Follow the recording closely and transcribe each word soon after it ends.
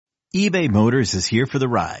eBay Motors is here for the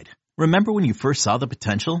ride. Remember when you first saw the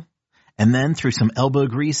potential? And then through some elbow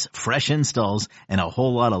grease, fresh installs, and a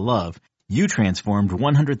whole lot of love, you transformed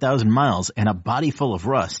 100,000 miles and a body full of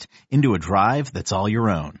rust into a drive that's all your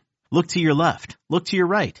own. Look to your left. Look to your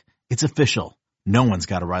right. It's official. No one's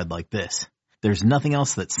got a ride like this. There's nothing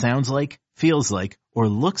else that sounds like, feels like, or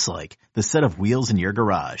looks like the set of wheels in your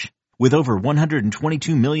garage. With over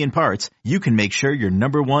 122 million parts, you can make sure your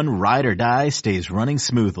number one ride or die stays running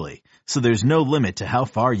smoothly, so there's no limit to how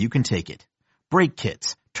far you can take it. Brake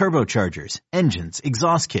kits, turbochargers, engines,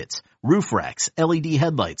 exhaust kits, roof racks, LED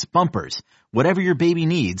headlights, bumpers, whatever your baby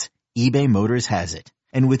needs, eBay Motors has it.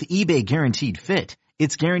 And with eBay Guaranteed Fit,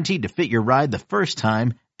 it's guaranteed to fit your ride the first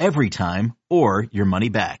time, every time, or your money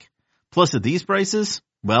back. Plus at these prices,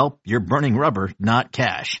 well, you're burning rubber, not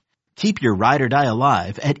cash. Keep your ride or die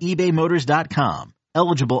alive at ebaymotors.com.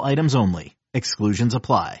 Eligible items only. Exclusions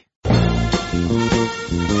apply.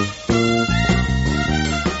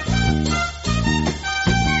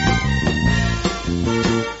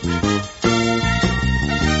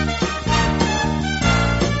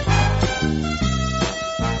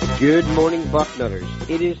 Good morning, Bucknutters.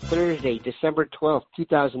 It is Thursday, December 12th,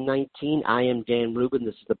 2019. I am Dan Rubin.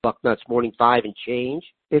 This is the Bucknuts Morning 5 and change.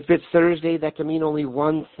 If it's Thursday, that can mean only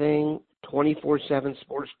one thing. 24/7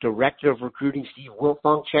 Sports Director of Recruiting Steve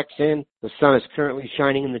Wilfong checks in. The sun is currently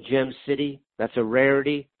shining in the Gem City. That's a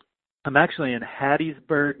rarity. I'm actually in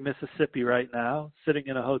Hattiesburg, Mississippi right now, sitting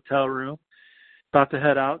in a hotel room. About to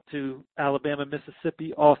head out to Alabama,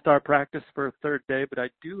 Mississippi All-Star practice for a third day, but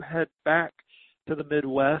I do head back to the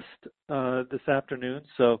Midwest this afternoon,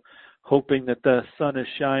 so hoping that the sun is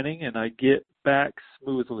shining and I get back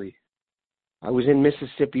smoothly. I was in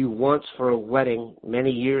Mississippi once for a wedding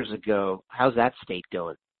many years ago. How's that state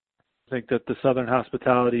going? I think that the Southern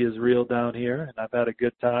hospitality is real down here, and I've had a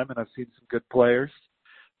good time, and I've seen some good players.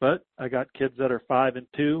 But I got kids that are 5 and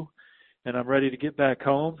 2, and I'm ready to get back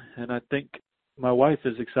home, and I think my wife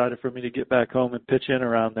is excited for me to get back home and pitch in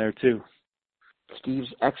around there too.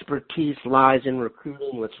 Steve's expertise lies in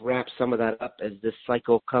recruiting. Let's wrap some of that up as this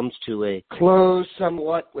cycle comes to a close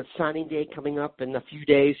somewhat with signing day coming up in a few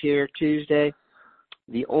days here, Tuesday.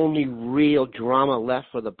 The only real drama left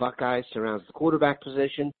for the Buckeyes surrounds the quarterback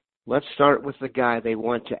position. Let's start with the guy they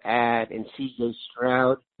want to add in C.J.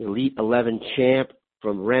 Stroud, Elite 11 champ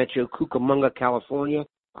from Rancho Cucamonga, California.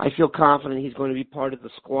 I feel confident he's going to be part of the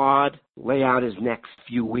squad. Lay out his next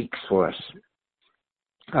few weeks for us.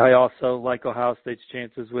 I also like Ohio State's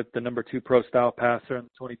chances with the number 2 pro-style passer in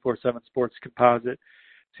the 24/7 Sports composite,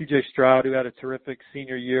 C.J. Stroud, who had a terrific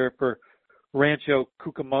senior year for Rancho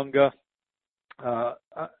Cucamonga.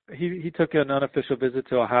 He took an unofficial visit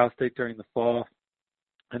to Ohio State during the fall,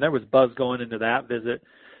 and there was buzz going into that visit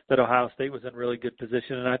that Ohio State was in really good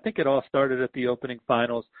position. And I think it all started at the opening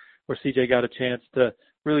finals where C.J. got a chance to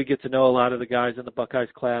really get to know a lot of the guys in the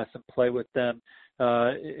Buckeyes class and play with them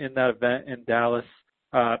in that event in Dallas.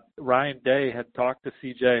 Ryan Day had talked to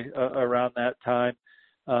CJ around that time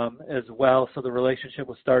as well, so the relationship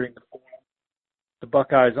was starting to form. The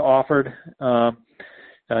Buckeyes offered.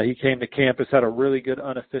 He came to campus, had a really good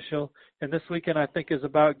unofficial, and this weekend I think is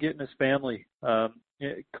about getting his family,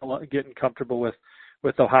 getting comfortable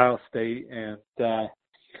with Ohio State, and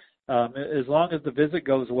as long as the visit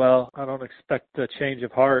goes well, I don't expect a change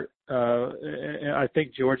of heart. I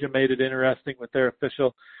think Georgia made it interesting with their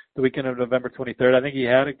official the weekend of November 23rd. I think he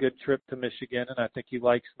had a good trip to Michigan, and I think he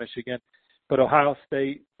likes Michigan. But Ohio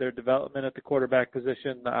State, their development at the quarterback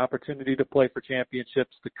position, the opportunity to play for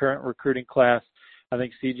championships, the current recruiting class, I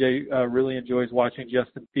think CJ really enjoys watching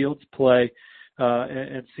Justin Fields play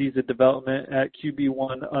and sees the development at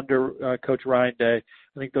QB1 under Coach Ryan Day.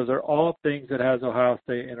 I think those are all things that has Ohio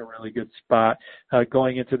State in a really good spot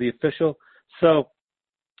going into the official. So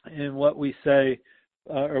in what we say,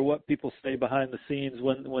 or what people say behind the scenes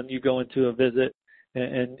when you go into a visit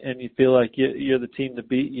and you feel like you're the team to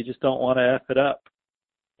beat, you just don't want to F it up.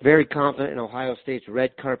 Very confident in Ohio State's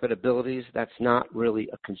red carpet abilities. That's not really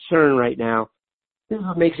a concern right now. This is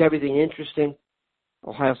what makes everything interesting.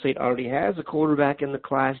 Ohio State already has a quarterback in the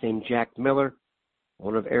class named Jack Miller,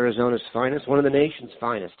 one of Arizona's finest, one of the nation's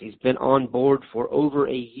finest. He's been on board for over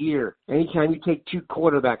a year. Anytime you take 2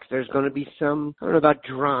 quarterbacks, there's going to be some, I don't know about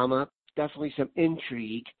drama, definitely some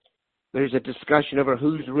intrigue. There's a discussion over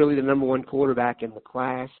who's really the number 1 quarterback in the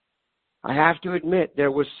class. I have to admit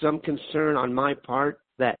there was some concern on my part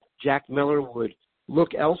that Jack Miller would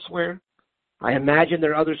look elsewhere. I imagine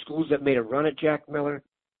there are other schools that made a run at Jack Miller.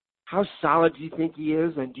 How solid do you think he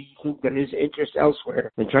is, and do you think there is interest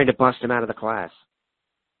elsewhere in trying to bust him out of the class?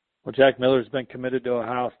 Well, Jack Miller's been committed to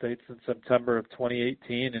Ohio State since September of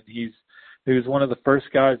 2018, and he's He was one of the first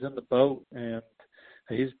guys in the boat, and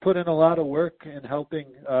he's put in a lot of work in helping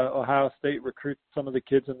Ohio State recruit some of the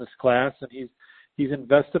kids in this class, and he's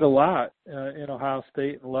invested a lot in Ohio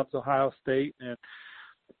State and loves Ohio State, and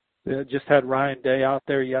just had Ryan Day out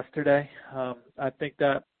there yesterday. I think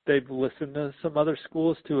that they've listened to some other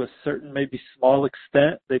schools to a certain, maybe small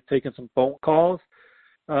extent. They've taken some phone calls,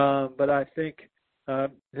 but I think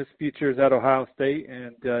his future is at Ohio State,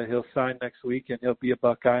 and he'll sign next week, and he'll be a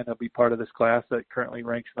Buckeye, and he'll be part of this class that currently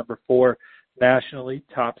ranks number 4 nationally,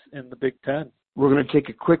 tops in the Big Ten. We're going to take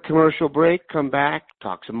a quick commercial break, come back,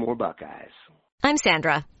 talk some more Buckeyes. I'm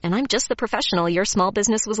Sandra, and I'm just the professional your small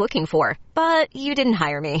business was looking for. But you didn't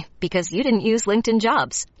hire me because you didn't use LinkedIn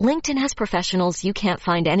Jobs. LinkedIn has professionals you can't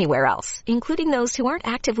find anywhere else, including those who aren't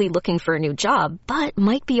actively looking for a new job, but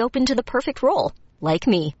might be open to the perfect role, like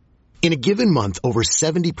me. In a given month, over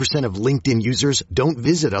 70% of LinkedIn users don't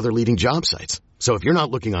visit other leading job sites. So if you're not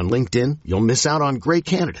looking on LinkedIn, you'll miss out on great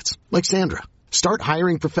candidates like Sandra. Start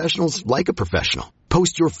hiring professionals like a professional.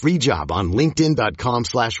 Post your free job on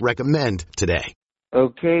linkedin.com/recommend today.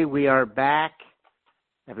 Okay, we are back.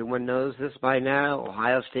 Everyone knows this by now.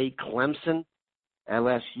 Ohio State, Clemson,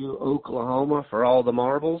 LSU, Oklahoma for all the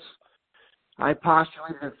marbles. I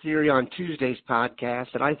postulated a theory on Tuesday's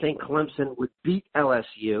podcast that I think Clemson would beat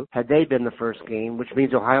LSU had they been the first game, which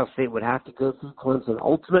means Ohio State would have to go through Clemson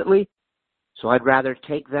ultimately. So I'd rather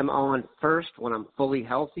take them on first when I'm fully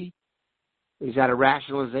healthy. Is that a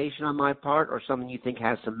rationalization on my part or something you think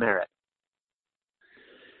has some merit?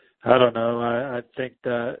 I don't know. I think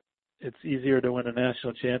that it's easier to win a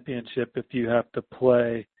national championship if you have to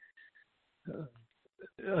play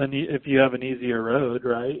if you have an easier road,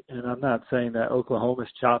 right? And I'm not saying that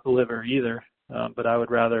Oklahoma's chopped liver either, but I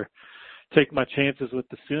would rather take my chances with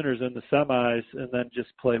the Sooners in the semis and then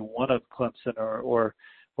just play one of Clemson or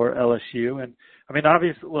LSU. And I mean,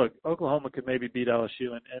 obviously, look, Oklahoma could maybe beat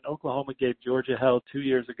LSU, and Oklahoma gave Georgia hell 2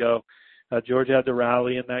 years ago. Georgia had to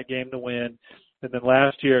rally in that game to win. And then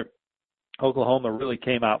last year, Oklahoma really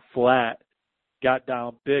came out flat, got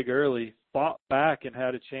down big early, fought back, and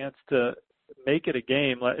had a chance to make it a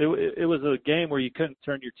game. It was a game where you couldn't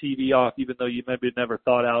turn your TV off, even though you maybe never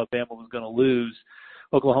thought Alabama was going to lose.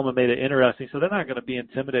 Oklahoma made it interesting, so they're not going to be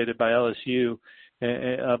intimidated by LSU.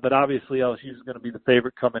 But obviously LSU is going to be the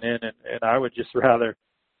favorite coming in, and I would just rather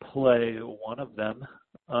play one of them.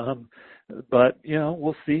 But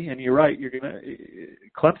we'll see. And you're right.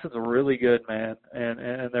 Clemson's really good, man,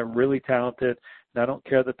 and they're really talented. And I don't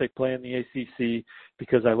care that they play in the ACC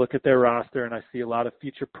because I look at their roster and I see a lot of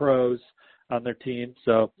future pros on their team.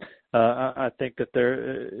 So I think that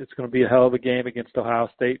it's going to be a hell of a game against Ohio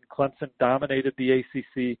State. Clemson dominated the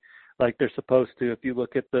ACC like they're supposed to. If you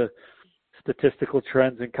look at the statistical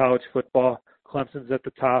trends in college football, Clemson's at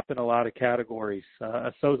the top in a lot of categories.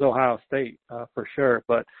 So is Ohio State for sure.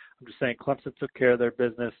 But I'm just saying Clemson took care of their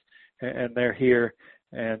business, and they're here,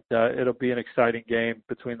 and it'll be an exciting game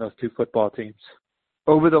between those two football teams.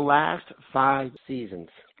 Over the last 5 seasons,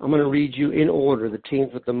 I'm going to read you in order the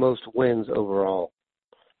teams with the most wins overall.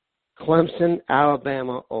 Clemson,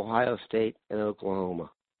 Alabama, Ohio State, and Oklahoma.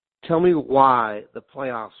 Tell me why the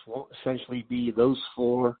playoffs won't essentially be those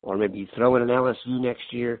 4, or maybe you throw in an LSU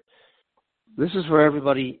next year. This is for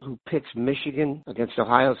everybody who picks Michigan against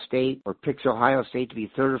Ohio State or picks Ohio State to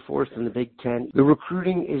be 3rd or 4th in the Big Ten. The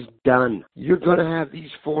recruiting is done. You're going to have these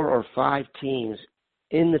 4 or 5 teams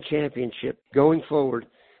in the championship going forward.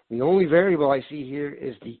 The only variable I see here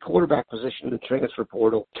is the quarterback position in the transfer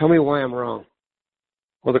portal. Tell me why I'm wrong.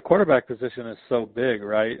 Well, the quarterback position is so big,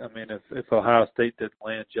 right? I mean, if Ohio State didn't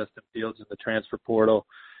land Justin Fields in the transfer portal,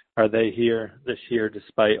 are they here this year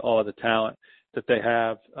despite all of the talent that they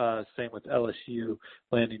have? Same with LSU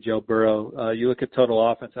landing Joe Burrow. You look at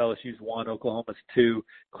total offense, LSU's 1, Oklahoma's 2,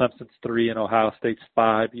 Clemson's 3, and Ohio State's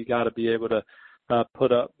 5. You got to be able to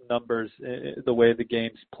put up numbers the way the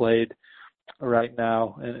game's played right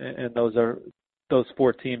now, and those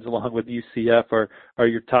 4 teams along with UCF are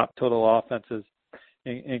your top total offenses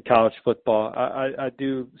in college football. I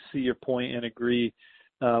do see your point and agree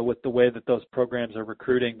with the way that those programs are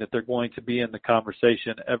recruiting, that they're going to be in the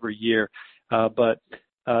conversation every year. But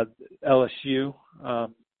LSU,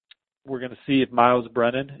 we're going to see if Miles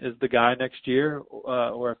Brennan is the guy next year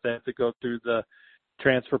or if they have to go through the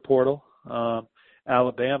transfer portal.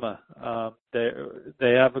 Alabama,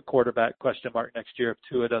 they have a quarterback question mark next year if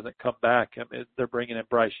Tua doesn't come back. I mean, they're bringing in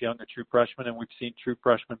Bryce Young, a true freshman, and we've seen true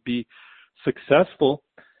freshmen be successful,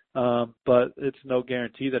 but it's no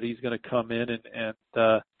guarantee that he's going to come in and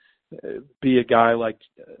be a guy like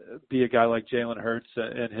Jalen Hurts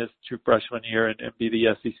in his true freshman year and be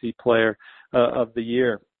the SEC player of the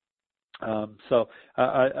year. So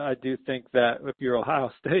I do think that if you're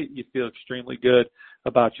Ohio State, you feel extremely good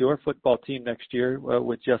about your football team next year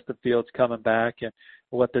with Justin Fields coming back and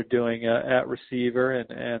what they're doing at receiver,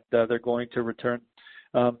 and they're going to return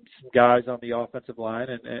some guys on the offensive line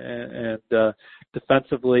and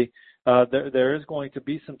defensively. There is going to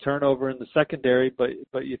be some turnover in the secondary,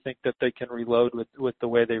 but you think that they can reload with the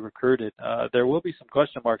way they recruited. There will be some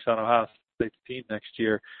question marks on Ohio State's team next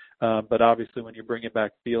year, but obviously when you're bringing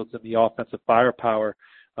back Fields and the offensive firepower,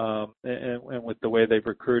 and with the way they've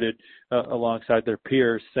recruited alongside their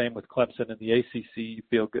peers, same with Clemson in the ACC, you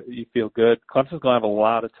feel good. Clemson's going to have a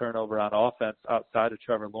lot of turnover on offense outside of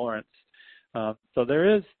Trevor Lawrence, so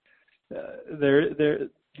there is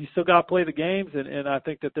you still got to play the games, and I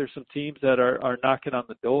think that there's some teams that are knocking on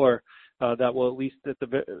the door that will at least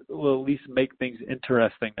make things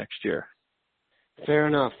interesting next year. Fair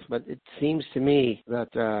enough, but it seems to me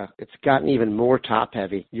that it's gotten even more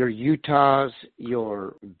top-heavy. Your Utahs,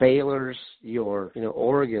 your Baylors, your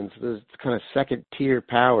Oregons, those kind of second-tier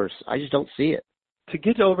powers. I just don't see it. To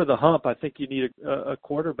get over the hump, I think you need a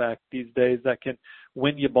quarterback these days that can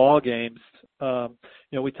win you ball games.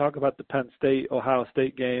 We talk about the Penn State-Ohio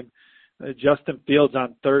State game. Justin Fields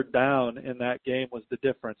on third down in that game was the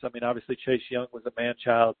difference. I mean, obviously Chase Young was a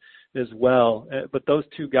man-child as well, but those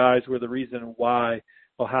two guys were the reason why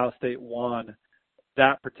Ohio State won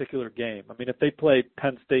that particular game. I mean, if they played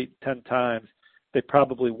Penn State 10 times, they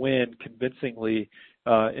probably win convincingly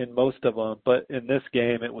in most of them. But in this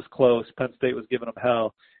game, it was close. Penn State was giving them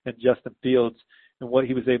hell, and Justin Fields and what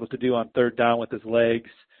he was able to do on third down with his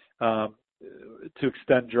legs to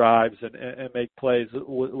extend drives and make plays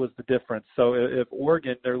was the difference. So if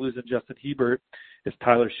Oregon, they're losing Justin Hebert, is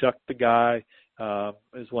Tyler Shuck the guy?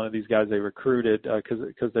 Is one of these guys they recruited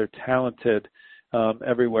because they're talented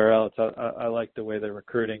everywhere else. I like the way they're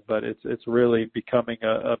recruiting, but it's really becoming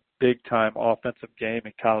a big-time offensive game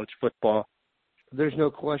in college football. There's no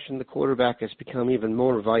question the quarterback has become even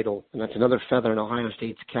more vital, and that's another feather in Ohio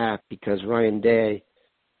State's cap because Ryan Day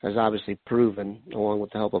has obviously proven, along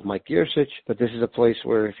with the help of Mike Yurcich, that this is a place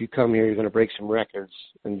where if you come here, you're going to break some records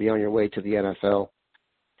and be on your way to the NFL.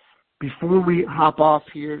 Before we hop off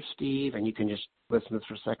here, Steve, and you can just listen to this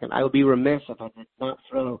for a second, I would be remiss if I did not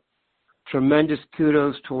throw tremendous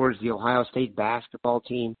kudos towards the Ohio State basketball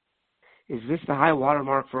team. Is this the high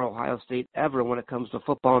watermark for Ohio State ever when it comes to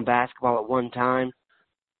football and basketball at one time?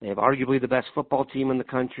 They have arguably the best football team in the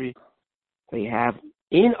country. They have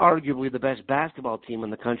inarguably the best basketball team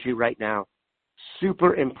in the country right now.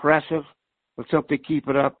 Super impressive. Let's hope they keep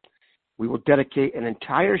it up. We will dedicate an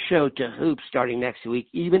entire show to hoops starting next week,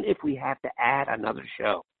 even if we have to add another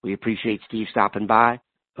show. We appreciate Steve stopping by.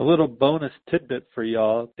 A little bonus tidbit for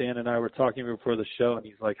y'all. Dan and I were talking before the show, and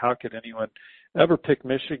he's like, how could anyone ever pick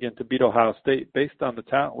Michigan to beat Ohio State based on the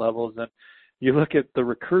talent levels? And you look at the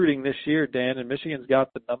recruiting this year, Dan, and Michigan's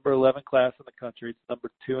got the number 11 class in the country. It's number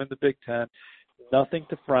 2 in the Big Ten. Nothing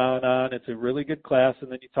to frown on. It's a really good class.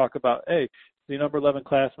 And then you talk about, hey, the number 11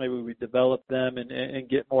 class, maybe we develop them and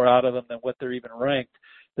get more out of them than what they're even ranked.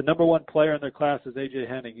 The number 1 player in their class is A.J.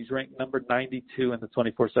 Henning. He's ranked number 92 in the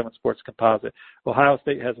 24/7 Sports Composite. Ohio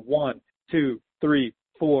State has 1, 2, 3,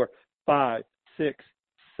 4, 5, 6,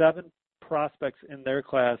 7 prospects in their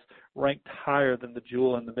class ranked higher than the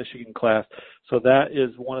jewel in the Michigan class. So that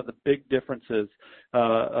is one of the big differences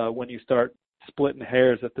when you start splitting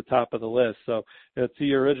hairs at the top of the list. So to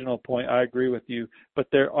your original point, I agree with you, but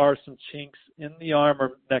there are some chinks in the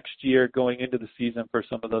armor next year going into the season for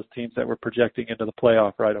some of those teams that we're projecting into the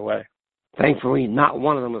playoff right away. Thankfully, not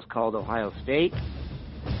one of them is called Ohio State.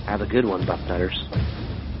 Have a good one, Bucknutters.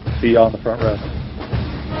 See you on the front row.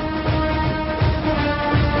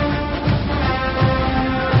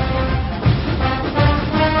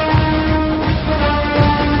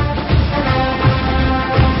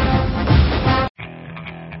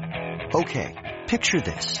 Okay, picture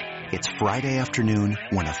this. It's Friday afternoon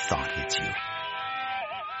when a thought hits you.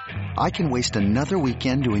 I can waste another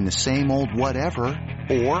weekend doing the same old whatever,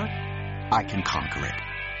 or I can conquer it.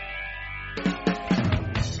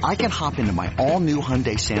 I can hop into my all-new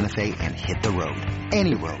Hyundai Santa Fe and hit the road.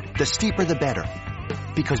 Any road. The steeper, the better.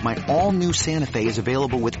 Because my all-new Santa Fe is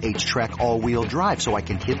available with H-Track all-wheel drive, so I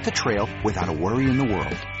can hit the trail without a worry in the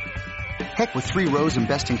world. Heck, with 3 rows and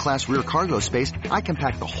best-in-class rear cargo space, I can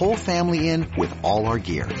pack the whole family in with all our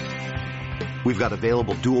gear. We've got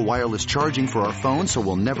available dual wireless charging for our phones, so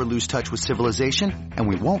we'll never lose touch with civilization, and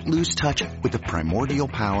we won't lose touch with the primordial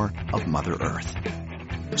power of Mother Earth.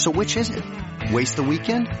 So which is it? Waste the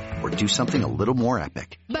weekend or do something a little more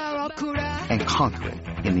epic? And conquer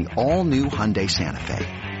it in the all-new Hyundai Santa Fe.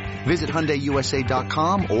 Visit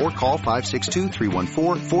HyundaiUSA.com or call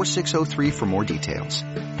 562-314-4603 for more details.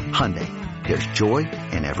 Hyundai, there's joy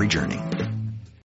in every journey.